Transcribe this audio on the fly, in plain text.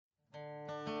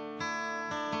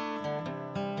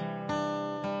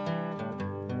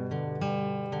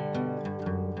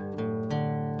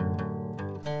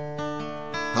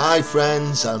Hi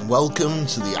friends, and welcome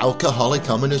to the Alcoholic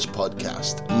Ominous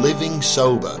podcast, Living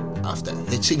Sober After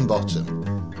Hitting Bottom.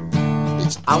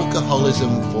 It's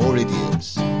alcoholism for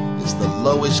idiots. It's the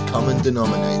lowest common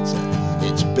denominator.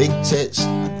 It's big tits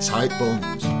and tight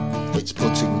buns. It's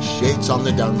putting shit on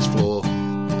the dance floor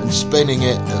and spinning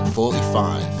it at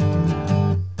 45.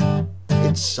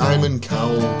 It's Simon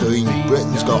Cowell doing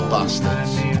Britain's Got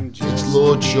Bastards. It's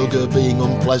Lord Sugar being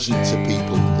unpleasant to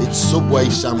people. It's Subway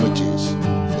sandwiches.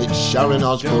 It's Sharon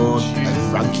Osbourne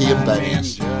and Frankie and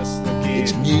Benny's.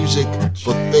 It's music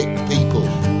for thick people.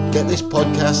 Get this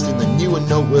podcast in the new and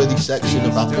noteworthy section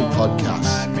of Apple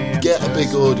Podcasts. Get a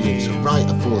big audience and write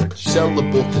a book. Sell the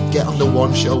book and get on the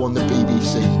One Show on the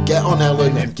BBC. Get on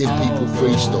Ellen and give people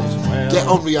free stuff. Get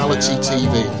on reality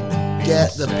TV.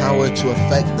 Get the power to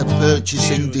affect the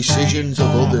purchasing decisions of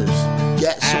others.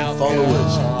 Get some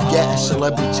followers. Get a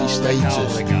celebrity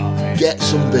status. Get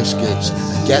some biscuits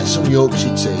and get some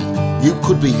Yorkshire tea. You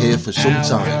could be here for some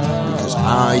time because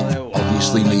I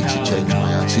obviously need to change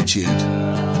my attitude.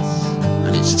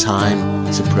 And it's time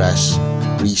to press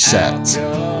reset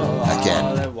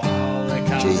again.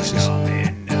 Jesus.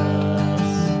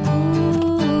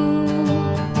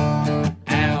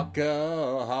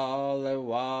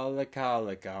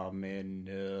 Alcoholic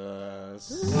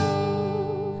ominous.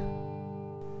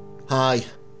 Hi.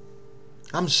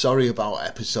 I'm sorry about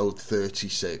episode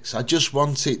 36. I just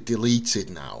want it deleted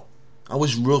now. I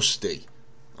was rusty.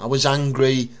 I was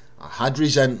angry. I had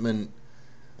resentment.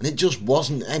 And it just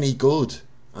wasn't any good.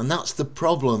 And that's the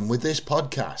problem with this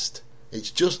podcast.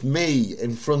 It's just me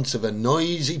in front of a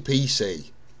noisy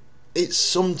PC. It's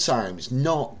sometimes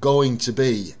not going to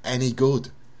be any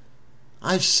good.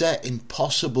 I've set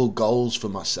impossible goals for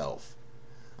myself.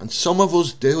 And some of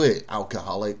us do it,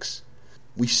 alcoholics.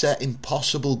 We set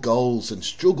impossible goals and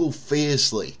struggle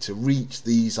fiercely to reach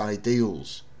these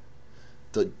ideals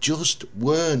that just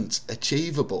weren't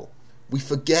achievable. We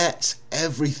forget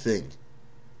everything.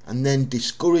 And then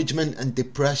discouragement and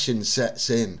depression sets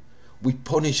in. We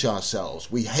punish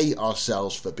ourselves. We hate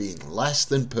ourselves for being less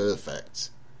than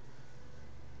perfect.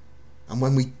 And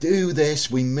when we do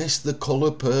this, we miss the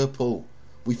colour purple.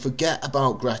 We forget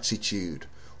about gratitude.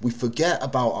 We forget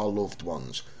about our loved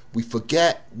ones. We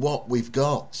forget what we've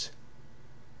got.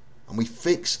 And we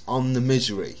fix on the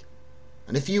misery.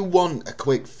 And if you want a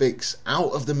quick fix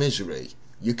out of the misery,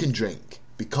 you can drink.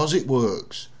 Because it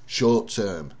works. Short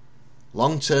term.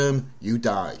 Long term, you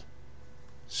die.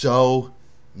 So,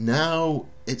 now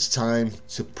it's time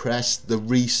to press the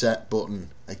reset button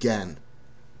again.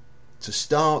 To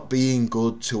start being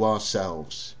good to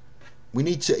ourselves. We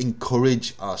need to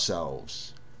encourage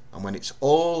ourselves. And when it's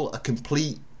all a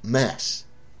complete mess,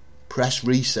 press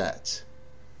reset.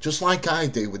 Just like I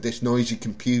do with this noisy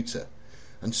computer.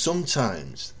 And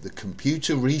sometimes the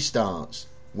computer restarts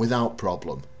without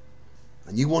problem.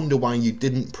 And you wonder why you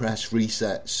didn't press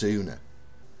reset sooner.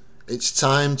 It's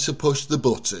time to push the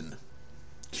button.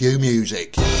 Cue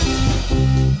music.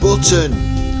 Button.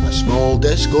 A small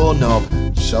disc or knob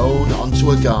sewn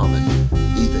onto a garment,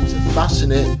 either to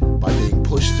fasten it by being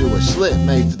pushed through a slit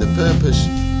made for the purpose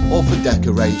or for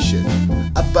decoration.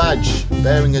 A badge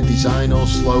bearing a design or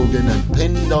slogan and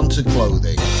pinned onto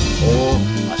clothing, or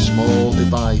a small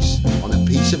device on a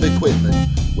piece of equipment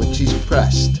which is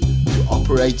pressed to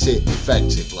operate it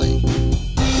effectively.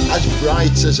 As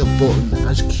bright as a button,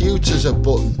 as cute as a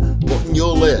button, button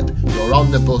your lip, you're on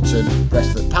the button,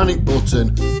 press the panic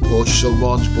button, push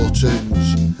someone's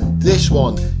buttons. This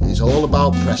one is all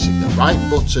about pressing the right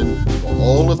button for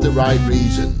all of the right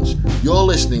reasons. You're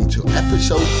listening to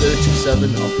episode 37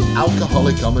 of the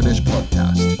Alcoholic Ominous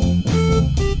podcast.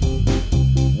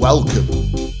 Welcome.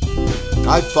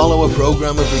 I follow a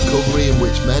program of recovery in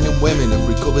which men and women have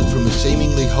recovered from a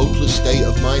seemingly hopeless state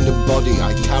of mind and body.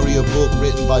 I carry a book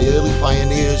written by early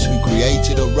pioneers who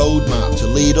created a roadmap to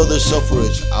lead other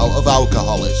sufferers out of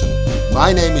alcoholism.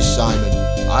 My name is Simon.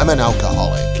 I'm an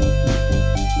alcoholic.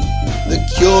 The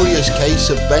Curious Case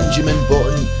of Benjamin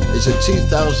Button is a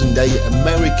 2008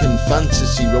 American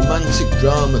fantasy romantic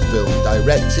drama film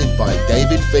directed by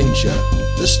David Fincher.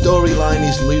 The storyline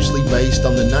is loosely based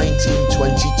on the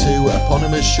 1922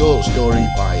 eponymous short story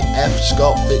by F.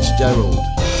 Scott Fitzgerald.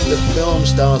 The film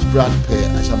stars Brad Pitt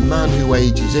as a man who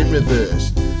ages in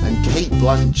reverse and Cate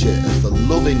Blanchett as the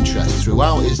love interest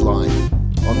throughout his life.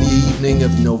 On the evening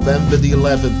of November the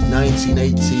 11th,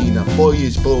 1918, a boy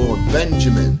is born,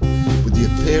 Benjamin, with the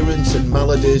appearance and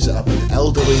maladies of an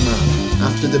elderly man.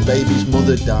 After the baby's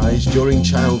mother dies during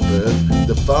childbirth,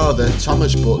 the father,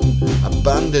 Thomas Button,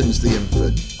 abandons the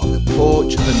infant on the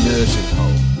porch of a nursing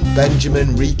home.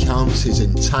 Benjamin recounts his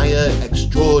entire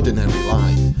extraordinary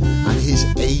life and his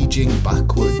ageing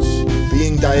backwards,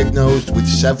 being diagnosed with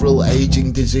several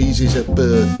ageing diseases at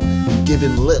birth and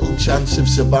given little chance of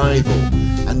survival,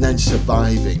 and then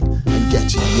surviving and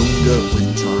getting younger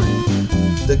with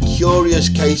time. The Curious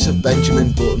Case of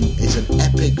Benjamin Button is an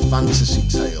epic fantasy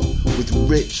tale with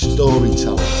rich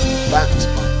storytelling, backed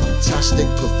by fantastic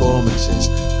performances,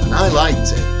 and I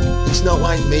liked it. It's not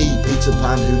like me, Peter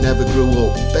Pan, who never grew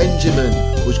up. Benjamin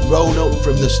was grown up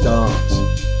from the start.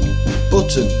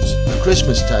 Buttons, A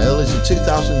Christmas Tale is a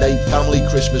 2008 family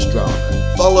Christmas drama.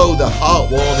 Follow the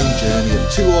heartwarming journey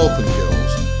of two orphan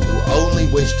girls who only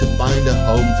wish to find a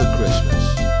home for Christmas.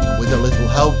 And with a little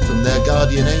help from their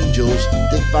guardian angels,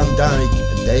 Dick Van Dyke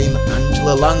and Dame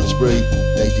Angela Lansbury,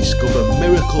 they discover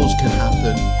miracles can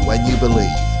happen when you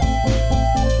believe.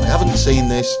 I haven't seen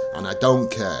this, and I don't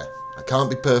care. I can't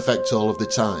be perfect all of the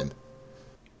time.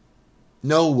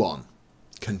 No one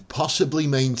can possibly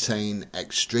maintain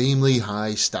extremely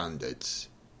high standards.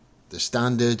 The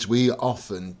standards we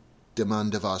often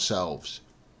demand of ourselves.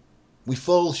 We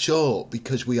fall short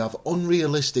because we have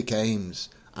unrealistic aims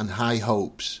and high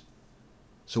hopes.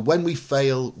 So when we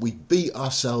fail, we beat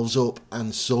ourselves up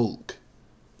and sulk.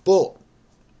 But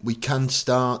we can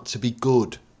start to be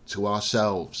good to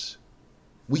ourselves.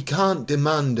 We can't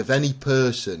demand of any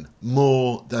person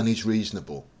more than is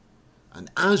reasonable. And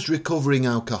as recovering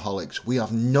alcoholics, we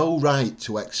have no right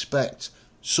to expect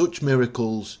such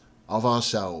miracles of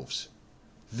ourselves.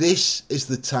 This is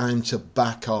the time to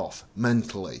back off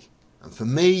mentally. And for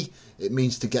me, it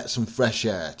means to get some fresh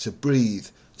air, to breathe,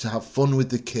 to have fun with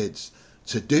the kids,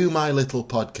 to do my little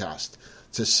podcast,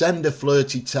 to send a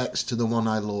flirty text to the one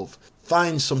I love,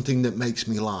 find something that makes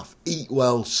me laugh, eat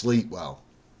well, sleep well.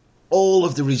 All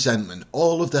of the resentment,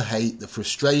 all of the hate, the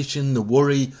frustration, the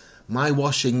worry, my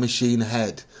washing machine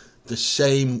head, the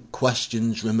same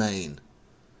questions remain.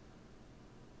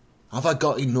 Have I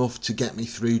got enough to get me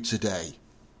through today?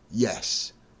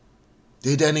 Yes.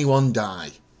 Did anyone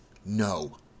die?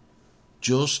 No.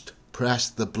 Just press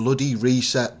the bloody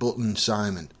reset button,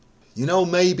 Simon. You know,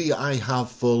 maybe I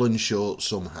have fallen short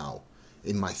somehow,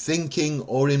 in my thinking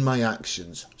or in my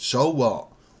actions. So what?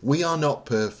 We are not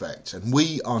perfect, and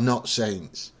we are not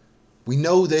saints. We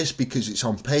know this because it's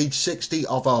on page 60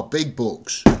 of our big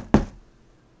books.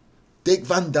 Dick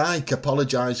Van Dyke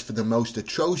apologised for the most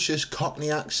atrocious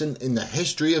Cockney accent in the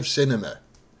history of cinema.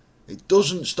 It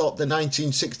doesn't stop the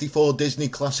 1964 Disney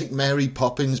classic Mary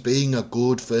Poppins being a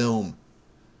good film.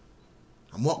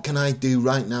 And what can I do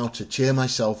right now to cheer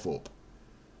myself up?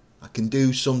 I can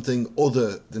do something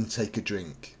other than take a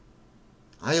drink.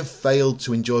 I have failed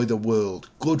to enjoy the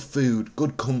world, good food,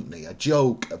 good company, a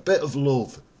joke, a bit of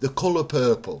love, the colour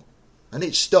purple, and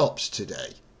it stops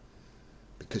today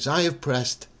because I have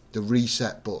pressed the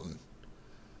reset button.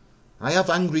 I have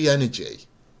angry energy.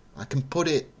 I can put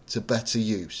it to better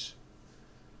use.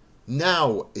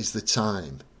 Now is the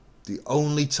time, the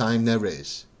only time there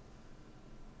is.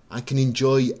 I can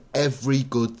enjoy every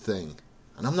good thing,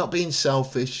 and I'm not being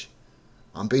selfish,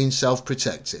 I'm being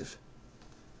self-protective.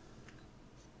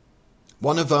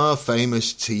 One of our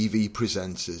famous TV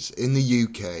presenters in the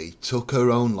UK took her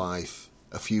own life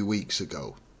a few weeks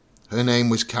ago. Her name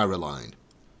was Caroline.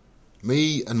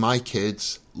 Me and my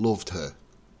kids loved her.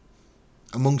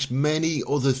 Amongst many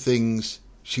other things,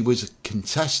 she was a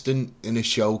contestant in a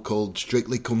show called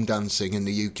Strictly Come Dancing in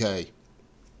the UK.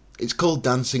 It's called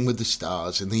Dancing with the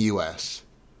Stars in the US.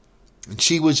 And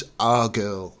she was our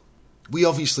girl. We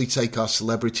obviously take our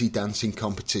celebrity dancing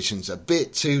competitions a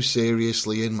bit too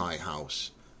seriously in my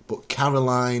house, but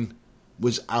Caroline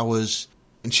was ours,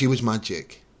 and she was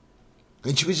magic.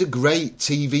 And she was a great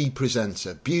TV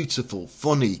presenter, beautiful,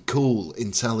 funny, cool,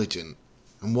 intelligent.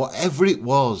 And whatever it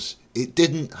was, it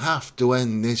didn't have to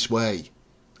end this way.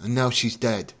 And now she's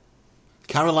dead.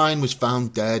 Caroline was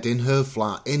found dead in her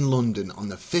flat in London on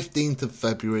the 15th of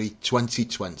February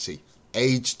 2020,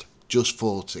 aged just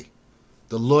 40.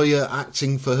 The lawyer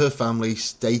acting for her family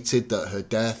stated that her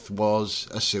death was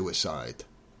a suicide.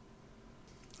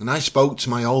 And I spoke to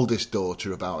my oldest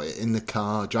daughter about it in the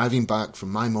car driving back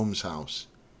from my mum's house.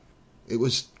 It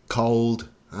was cold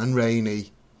and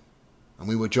rainy, and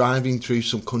we were driving through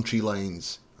some country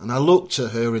lanes, and I looked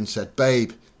at her and said,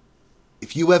 "Babe,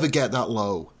 if you ever get that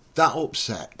low, that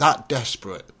upset, that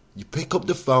desperate, you pick up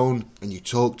the phone and you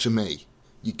talk to me.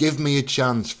 You give me a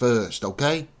chance first,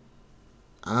 okay?"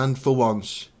 And for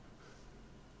once,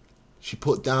 she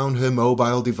put down her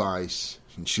mobile device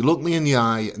and she looked me in the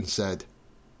eye and said,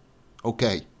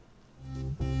 "Okay."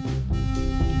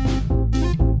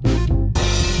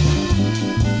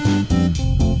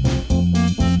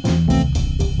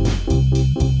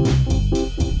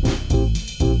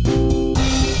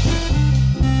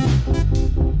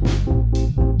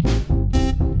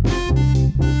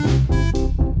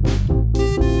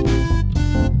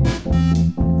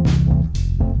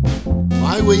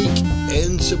 My week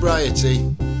in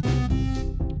sobriety.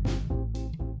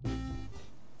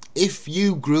 If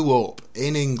you grew up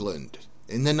in England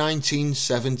in the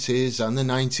 1970s and the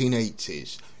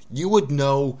 1980s, you would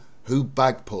know who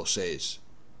Bagpuss is.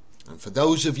 And for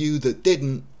those of you that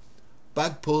didn't,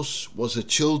 Bagpuss was a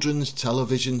children's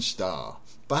television star.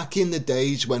 Back in the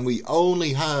days when we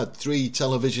only had 3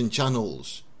 television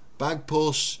channels,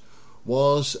 Bagpuss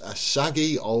was a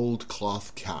saggy old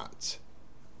cloth cat.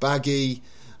 Baggy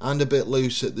and a bit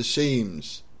loose at the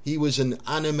seams. He was an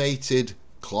animated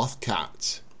cloth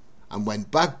cat. And when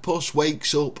Bagpuss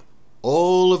wakes up,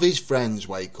 all of his friends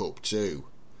wake up too.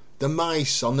 The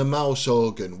mice on the mouse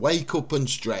organ wake up and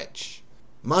stretch.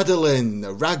 Madeline,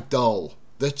 the rag doll,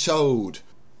 the toad,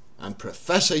 and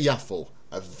Professor Yaffle,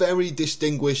 a very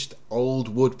distinguished old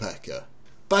woodpecker.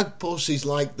 Bagpuss is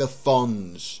like the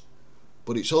Fonz,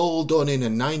 but it's all done in a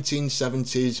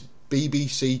 1970s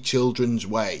BBC children's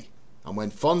way. And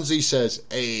when Fonzie says,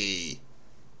 "Hey,"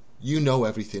 you know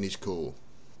everything is cool.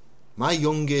 My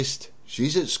youngest,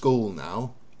 she's at school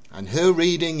now, and her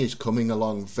reading is coming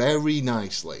along very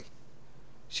nicely.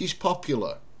 She's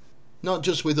popular, not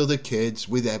just with other kids,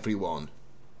 with everyone.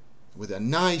 With a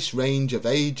nice range of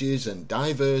ages and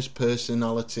diverse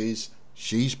personalities,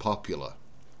 she's popular.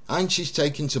 And she's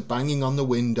taken to banging on the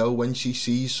window when she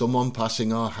sees someone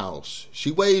passing our house. She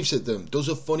waves at them, does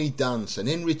a funny dance, and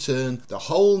in return, the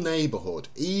whole neighbourhood,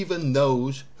 even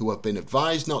those who have been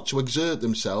advised not to exert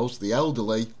themselves, the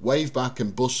elderly, wave back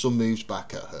and bust some moves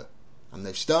back at her. And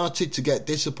they've started to get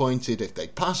disappointed if they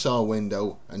pass our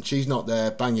window and she's not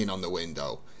there banging on the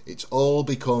window. It's all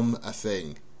become a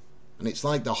thing. And it's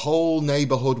like the whole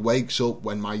neighbourhood wakes up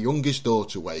when my youngest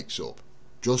daughter wakes up.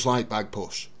 Just like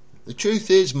Bagpuss. The truth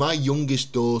is, my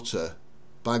youngest daughter,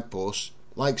 Bagpuss,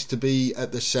 likes to be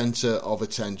at the centre of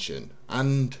attention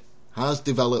and has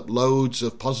developed loads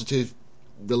of positive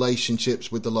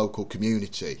relationships with the local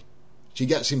community. She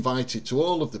gets invited to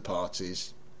all of the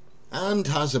parties and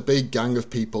has a big gang of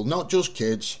people, not just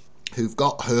kids, who've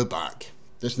got her back.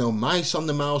 There's no mice on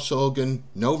the mouse organ,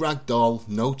 no rag doll,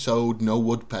 no toad, no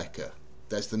woodpecker.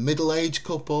 There's the middle-aged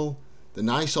couple, the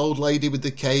nice old lady with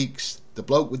the cakes, the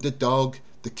bloke with the dog,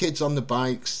 the kids on the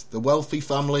bikes, the wealthy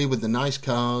family with the nice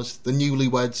cars, the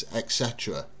newlyweds,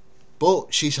 etc.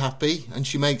 But she's happy and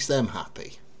she makes them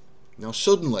happy. Now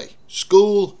suddenly,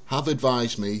 school have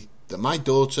advised me that my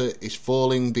daughter is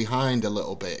falling behind a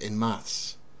little bit in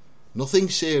maths. Nothing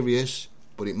serious,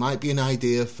 but it might be an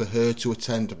idea for her to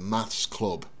attend maths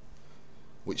club,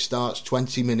 which starts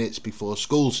 20 minutes before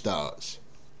school starts.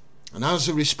 And as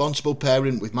a responsible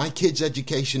parent with my kids'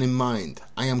 education in mind,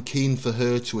 I am keen for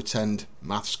her to attend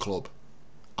maths club.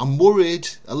 I'm worried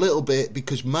a little bit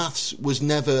because maths was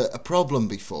never a problem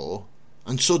before,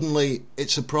 and suddenly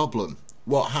it's a problem.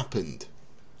 What happened?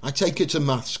 I take her to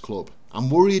maths club. I'm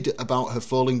worried about her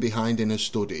falling behind in her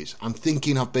studies. I'm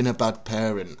thinking I've been a bad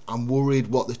parent. I'm worried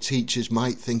what the teachers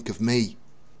might think of me.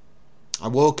 I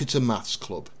walk her to maths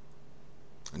club.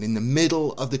 And in the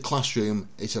middle of the classroom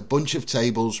is a bunch of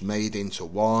tables made into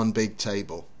one big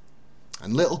table.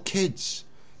 And little kids,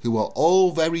 who are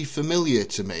all very familiar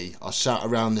to me, are sat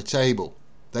around the table.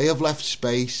 They have left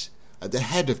space at the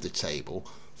head of the table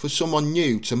for someone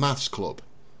new to maths club.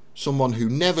 Someone who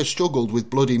never struggled with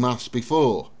bloody maths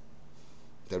before.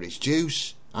 There is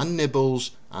juice and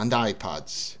nibbles and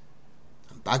iPads.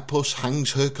 And Bagpuss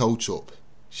hangs her coat up.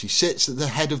 She sits at the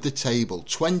head of the table.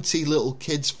 20 little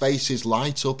kids' faces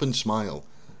light up and smile,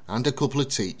 and a couple of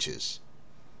teachers.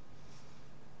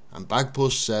 And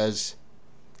Bagpuss says,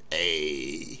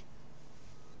 "Hey."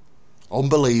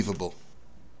 Unbelievable.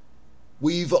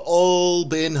 We've all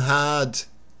been had.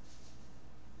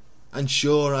 And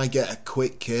sure, I get a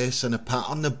quick kiss and a pat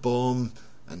on the bum,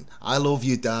 and "I love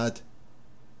you, Dad."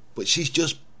 But she's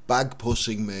just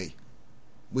Bagpussing me.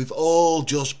 We've all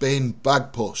just been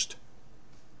Bagpussed.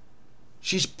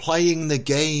 She's playing the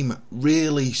game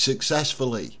really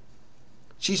successfully.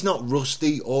 She's not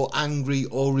rusty or angry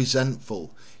or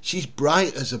resentful. She's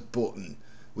bright as a button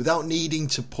without needing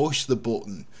to push the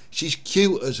button. She's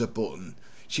cute as a button.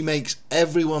 She makes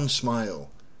everyone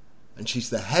smile. And she's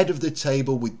the head of the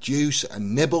table with juice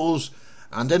and nibbles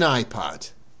and an iPad.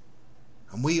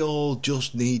 And we all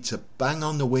just need to bang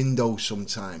on the window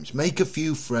sometimes, make a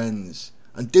few friends,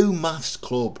 and do maths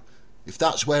club if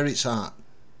that's where it's at.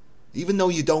 Even though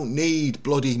you don't need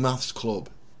bloody maths club.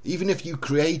 Even if you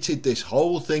created this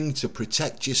whole thing to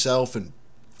protect yourself and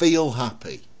feel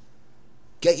happy.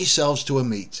 Get yourselves to a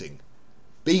meeting.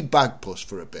 Be Bagpuss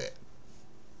for a bit.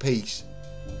 Peace.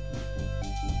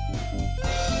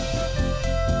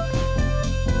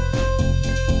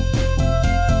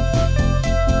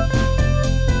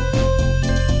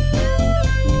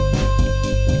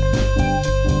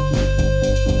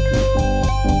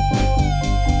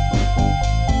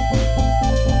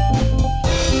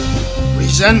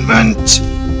 resentment.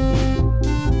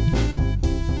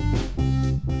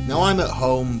 Now I'm at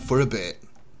home for a bit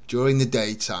during the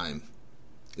daytime.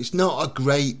 It's not a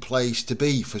great place to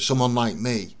be for someone like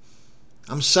me.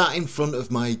 I'm sat in front of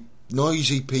my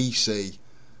noisy PC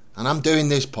and I'm doing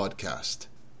this podcast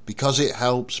because it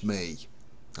helps me,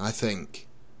 I think.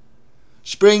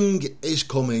 Spring is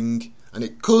coming and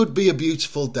it could be a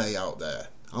beautiful day out there.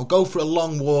 I'll go for a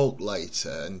long walk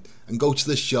later and go to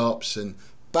the shops and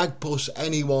bagpuss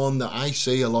anyone that I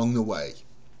see along the way.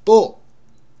 But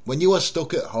when you are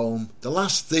stuck at home, the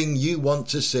last thing you want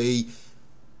to see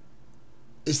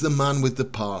is the man with the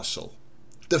parcel.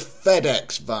 The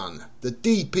FedEx van, the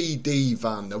DPD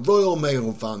van, the Royal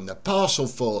Mail van, the Parcel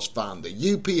Force van,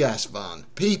 the UPS van.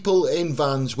 People in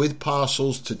vans with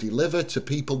parcels to deliver to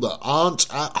people that aren't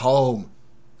at home.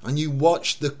 And you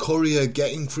watch the courier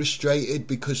getting frustrated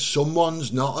because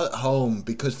someone's not at home,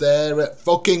 because they're at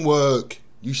fucking work.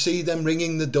 You see them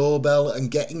ringing the doorbell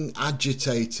and getting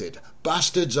agitated.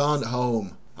 Bastards aren't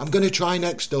home. I'm going to try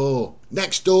next door.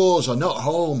 Next doors are not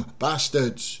home,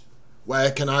 bastards.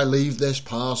 Where can I leave this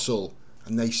parcel?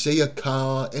 And they see a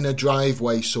car in a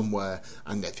driveway somewhere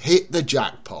and they've hit the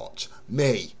jackpot.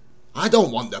 Me. I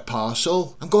don't want the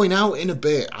parcel. I'm going out in a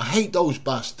bit. I hate those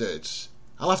bastards.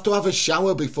 I'll have to have a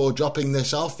shower before dropping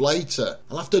this off later.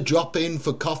 I'll have to drop in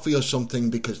for coffee or something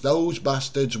because those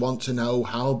bastards want to know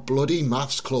how bloody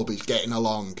Maths Club is getting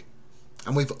along.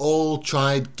 And we've all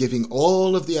tried giving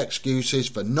all of the excuses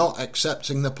for not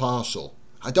accepting the parcel.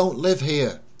 I don't live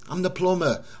here. I'm the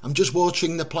plumber. I'm just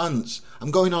watering the plants. I'm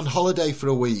going on holiday for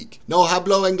a week. No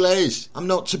hablo inglés. I'm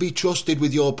not to be trusted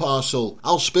with your parcel.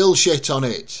 I'll spill shit on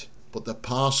it. But the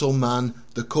parcel man,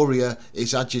 the courier,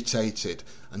 is agitated,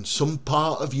 and some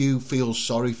part of you feels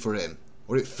sorry for him,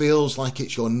 or it feels like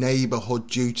it's your neighbourhood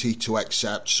duty to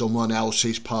accept someone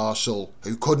else's parcel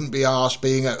who couldn't be arsed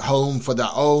being at home for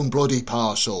their own bloody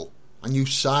parcel. And you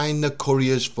sign the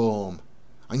courier's form,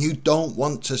 and you don't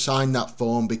want to sign that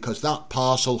form because that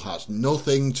parcel has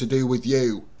nothing to do with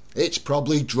you. It's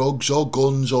probably drugs or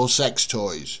guns or sex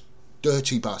toys.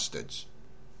 Dirty bastards.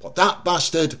 But that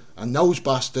bastard and those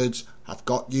bastards have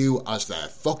got you as their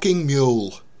fucking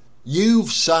mule.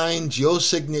 You've signed your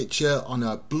signature on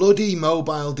a bloody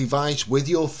mobile device with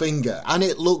your finger, and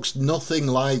it looks nothing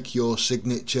like your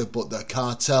signature, but the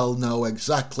cartel know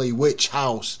exactly which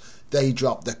house they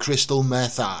dropped the crystal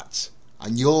meth at.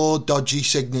 And your dodgy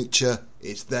signature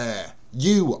is there.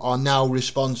 You are now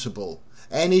responsible.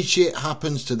 Any shit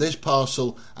happens to this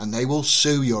parcel and they will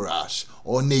sue your ass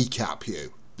or kneecap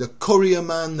you. The courier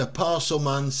man, the parcel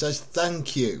man, says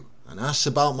thank you and asks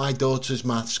about my daughter's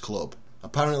maths club.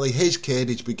 Apparently his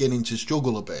kid is beginning to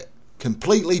struggle a bit.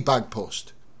 Completely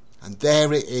bagpussed. And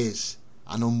there it is,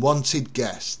 an unwanted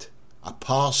guest. A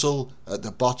parcel at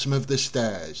the bottom of the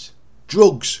stairs.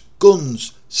 Drugs,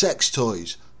 guns, sex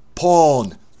toys,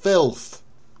 porn, filth.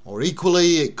 Or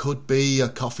equally it could be a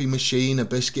coffee machine, a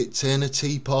biscuit tin, a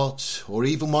teapot, or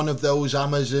even one of those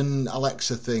Amazon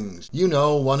Alexa things. You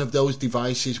know, one of those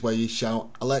devices where you shout,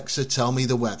 Alexa, tell me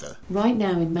the weather. Right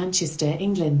now in Manchester,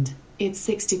 England, it's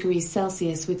 6 degrees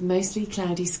Celsius with mostly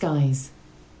cloudy skies.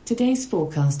 Today's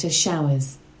forecast has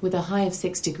showers, with a high of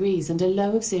 6 degrees and a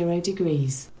low of 0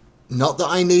 degrees. Not that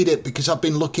I need it because I've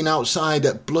been looking outside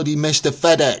at bloody Mr.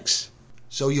 FedEx.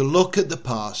 So you look at the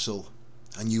parcel,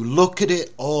 and you look at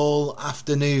it all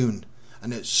afternoon,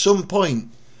 and at some point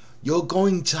you're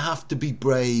going to have to be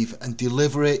brave and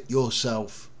deliver it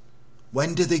yourself.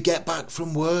 When do they get back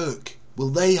from work? Will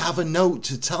they have a note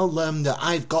to tell them that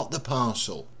I've got the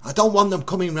parcel? I don't want them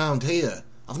coming round here.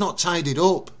 I've not tidied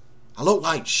up. I look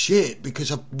like shit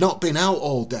because I've not been out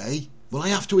all day. Will I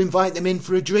have to invite them in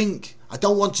for a drink? I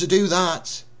don't want to do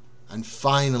that. And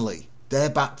finally, they're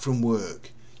back from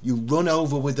work. You run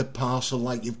over with the parcel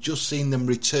like you've just seen them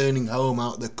returning home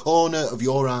out the corner of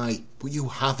your eye. But you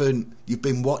haven't. You've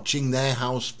been watching their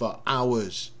house for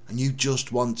hours. And you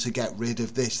just want to get rid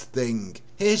of this thing.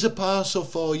 Here's a parcel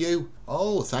for you.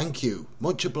 Oh, thank you.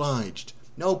 Much obliged.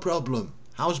 No problem.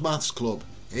 How's Maths Club?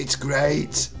 It's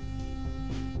great.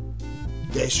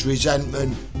 This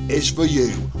resentment is for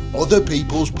you. Other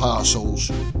people's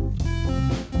parcels.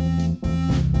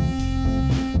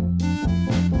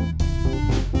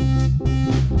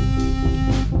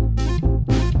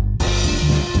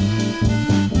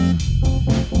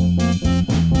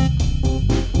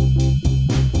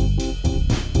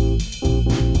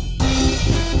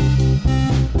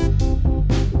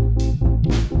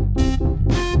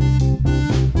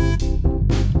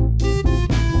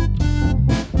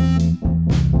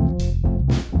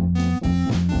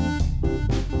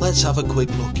 Let's have a quick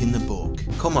look in the book.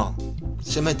 Come on,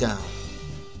 simmer down.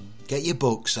 Get your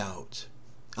books out.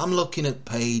 I'm looking at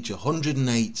page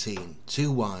 118,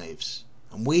 Two Wives,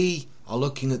 and we are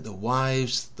looking at the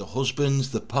wives, the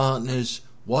husbands, the partners,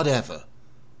 whatever,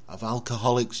 of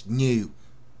alcoholics new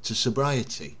to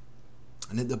sobriety.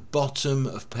 And at the bottom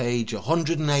of page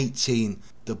 118,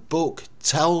 the book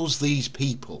tells these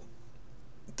people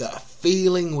that a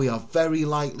feeling we are very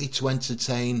likely to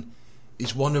entertain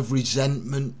is one of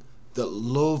resentment that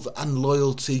love and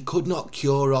loyalty could not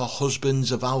cure our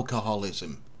husbands of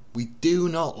alcoholism. We do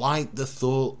not like the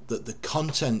thought that the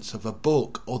contents of a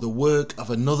book or the work of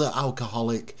another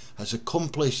alcoholic has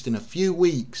accomplished in a few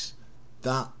weeks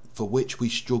that for which we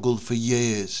struggled for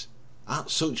years. At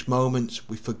such moments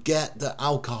we forget that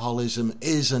alcoholism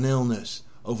is an illness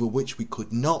over which we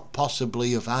could not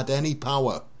possibly have had any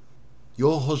power.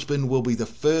 Your husband will be the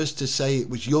first to say it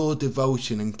was your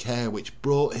devotion and care which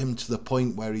brought him to the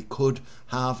point where he could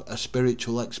have a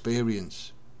spiritual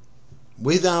experience.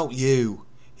 Without you,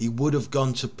 he would have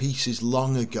gone to pieces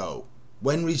long ago.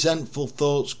 When resentful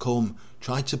thoughts come,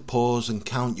 try to pause and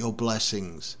count your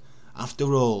blessings.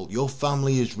 After all, your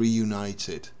family is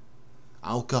reunited.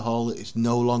 Alcohol is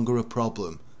no longer a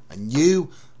problem, and you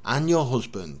and your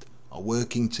husband are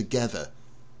working together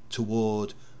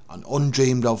toward an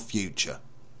undreamed of future.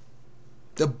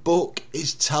 The book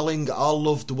is telling our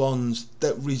loved ones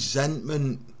that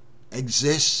resentment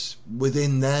exists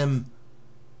within them,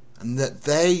 and that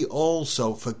they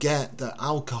also forget that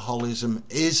alcoholism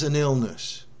is an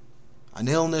illness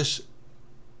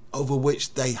over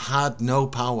which they had no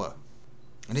power.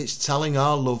 And it's telling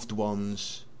our loved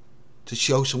ones to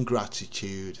show some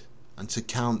gratitude and to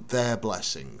count their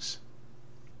blessings.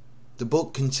 The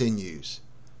book continues.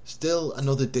 Still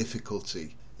another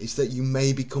difficulty is that you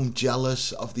may become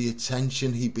jealous of the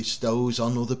attention he bestows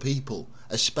on other people,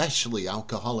 especially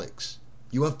alcoholics.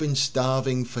 You have been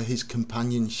starving for his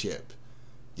companionship,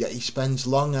 yet he spends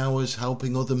long hours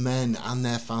helping other men and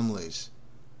their families.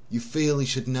 You feel he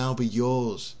should now be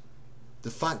yours.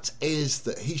 The fact is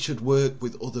that he should work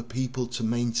with other people to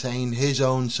maintain his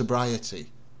own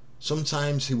sobriety.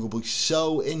 Sometimes he will be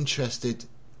so interested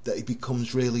that he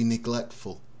becomes really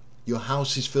neglectful. Your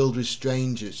house is filled with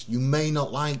strangers. You may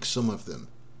not like some of them.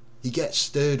 He gets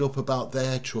stirred up about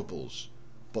their troubles,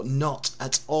 but not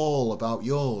at all about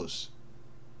yours.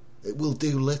 It will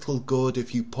do little good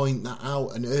if you point that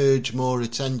out and urge more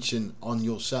attention on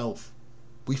yourself.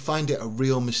 We find it a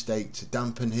real mistake to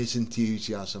dampen his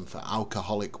enthusiasm for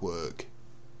alcoholic work.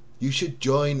 You should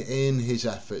join in his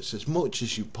efforts as much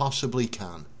as you possibly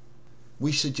can.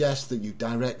 We suggest that you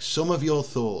direct some of your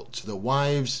thought to the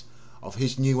wives of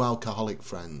his new alcoholic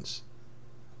friends.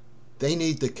 They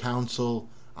need the counsel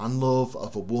and love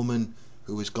of a woman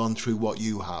who has gone through what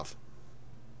you have.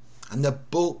 And the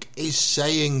book is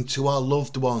saying to our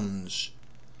loved ones,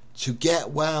 to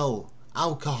get well,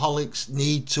 alcoholics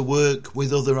need to work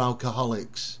with other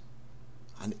alcoholics.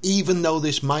 And even though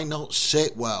this might not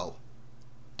sit well,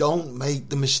 don't make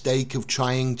the mistake of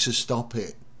trying to stop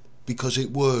it, because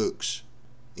it works.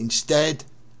 Instead,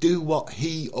 do what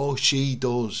he or she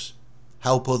does.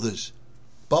 Help others.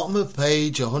 Bottom of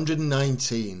page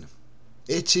 119.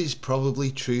 It is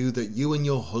probably true that you and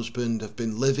your husband have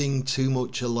been living too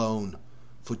much alone,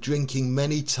 for drinking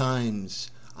many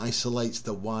times isolates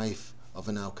the wife of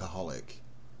an alcoholic.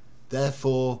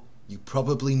 Therefore, you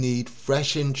probably need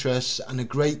fresh interests and a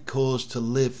great cause to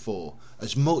live for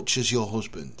as much as your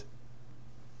husband.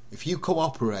 If you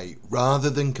cooperate rather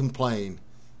than complain,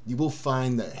 you will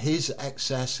find that his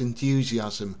excess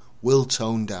enthusiasm will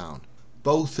tone down.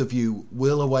 Both of you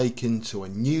will awaken to a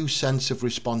new sense of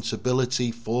responsibility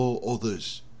for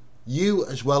others. You,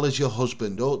 as well as your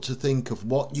husband, ought to think of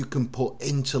what you can put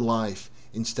into life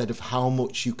instead of how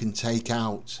much you can take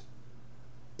out.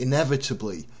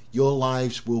 Inevitably, your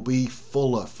lives will be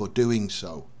fuller for doing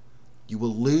so. You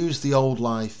will lose the old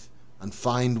life and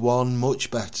find one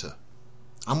much better.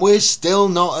 And we're still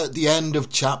not at the end of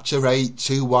chapter 8,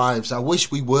 Two Wives. I wish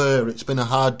we were. It's been a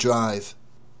hard drive.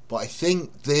 But I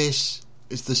think this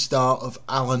is the start of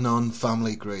Al-Anon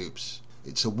family groups.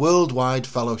 It's a worldwide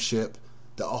fellowship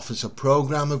that offers a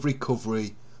program of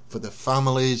recovery for the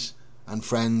families and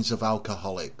friends of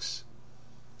alcoholics.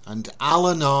 And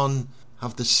Al-Anon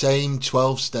have the same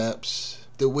 12 steps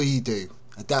that we do,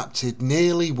 adapted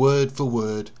nearly word for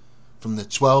word from the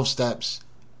 12 steps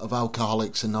of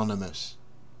Alcoholics Anonymous.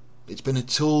 It's been a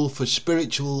tool for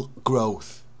spiritual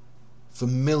growth for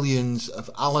millions of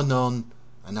Al-Anon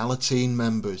and Alateen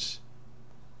members.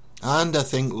 And I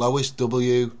think Lois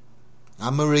W.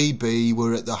 and Marie B.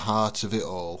 were at the heart of it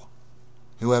all,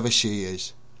 whoever she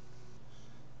is.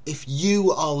 If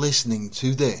you are listening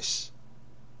to this,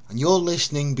 and you're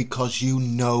listening because you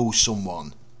know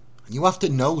someone, You have to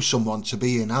know someone to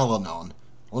be in Al-Anon,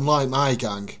 unlike my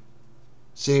gang.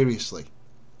 Seriously,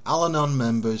 Al-Anon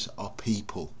members are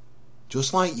people,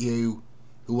 just like you,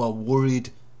 who are worried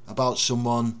about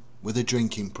someone with a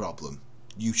drinking problem.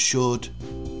 You should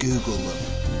Google them.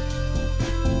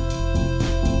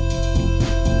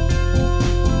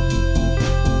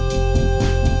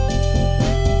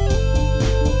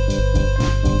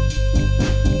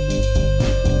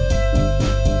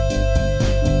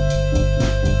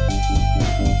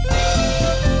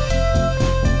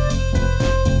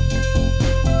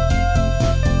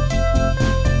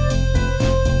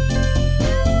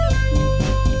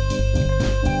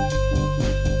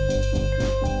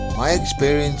 My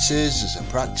experiences as a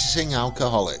practicing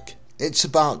alcoholic. It's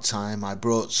about time I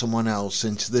brought someone else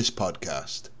into this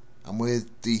podcast, and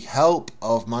with the help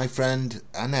of my friend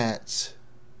Annette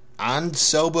and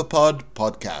SoberPod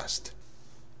podcast.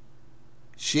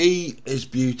 She is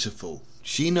beautiful.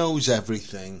 She knows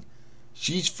everything.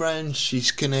 She's French,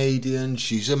 she's Canadian,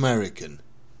 she's American.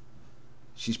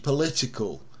 She's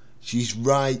political. She's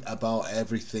right about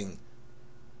everything,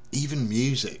 even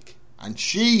music. And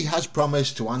she has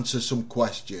promised to answer some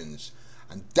questions.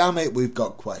 And damn it, we've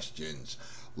got questions.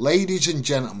 Ladies and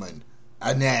gentlemen,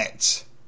 Annette.